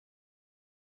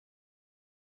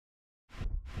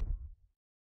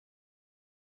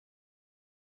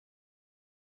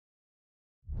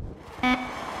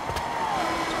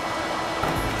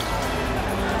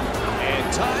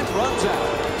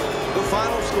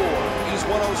score is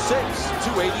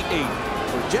 106-88.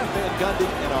 For Jeff Van Gundy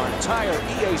and our entire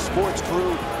EA Sports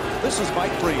crew, this is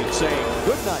Mike Breen saying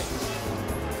good night.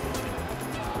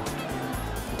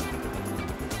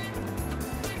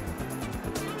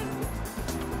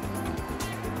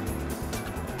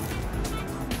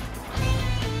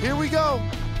 Here we go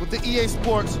with the EA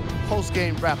Sports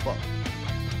post-game wrap-up.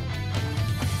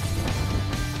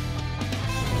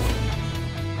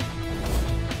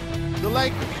 The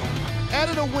Lakers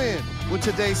added a win with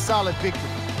today's solid victory.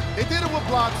 They did it with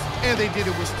blocks, and they did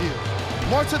it with steals.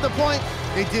 More to the point,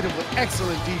 they did it with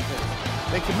excellent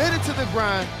defense. They committed to the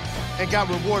grind and got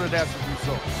rewarded as a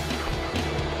result.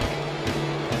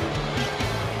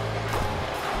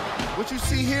 What you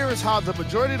see here is how the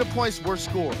majority of the points were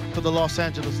scored for the Los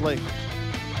Angeles Lakers.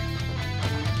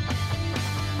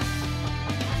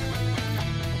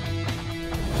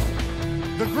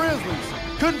 The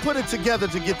Grizzlies couldn't put it together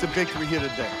to get the victory here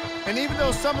today. And even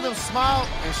though some of them smiled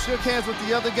and shook hands with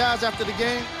the other guys after the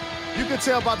game, you could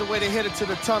tell by the way they headed to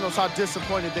the tunnels how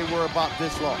disappointed they were about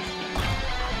this loss.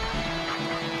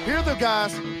 Here are the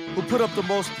guys who put up the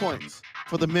most points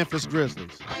for the Memphis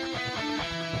Grizzlies.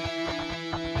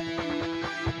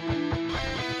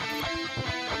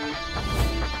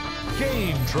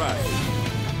 Game track.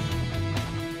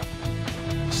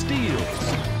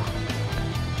 Steals.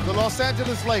 The Los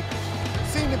Angeles Lakers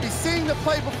seem to be seeing the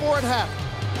play before it happened.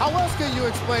 How else can you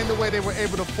explain the way they were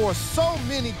able to force so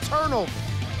many turnovers?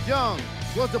 Young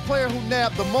was the player who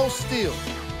nabbed the most steals.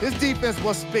 His defense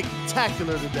was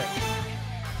spectacular today.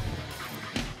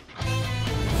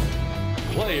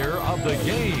 Player of the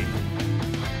game.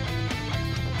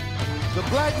 The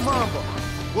Black Mamba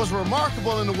was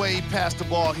remarkable in the way he passed the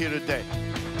ball here today.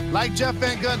 Like Jeff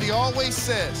Van Gundy always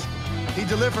says, he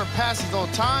delivered passes on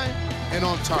time and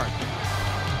on target.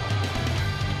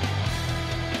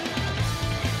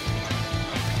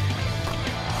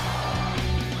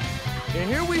 And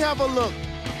here we have a look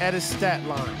at his stat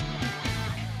line.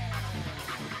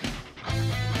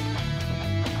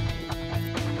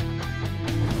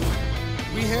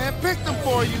 We handpicked them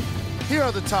for you. Here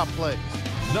are the top plays.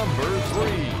 Number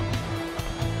 3.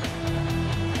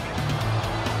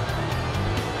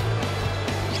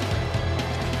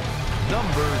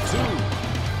 Number 2.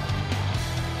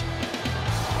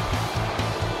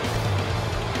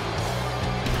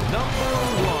 Number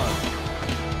 1.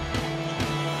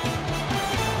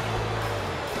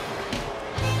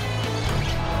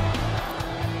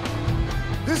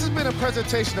 This has been a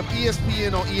presentation of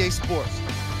ESPN on EA Sports.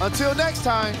 Until next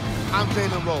time, I'm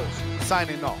Jalen Rose,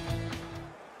 signing off.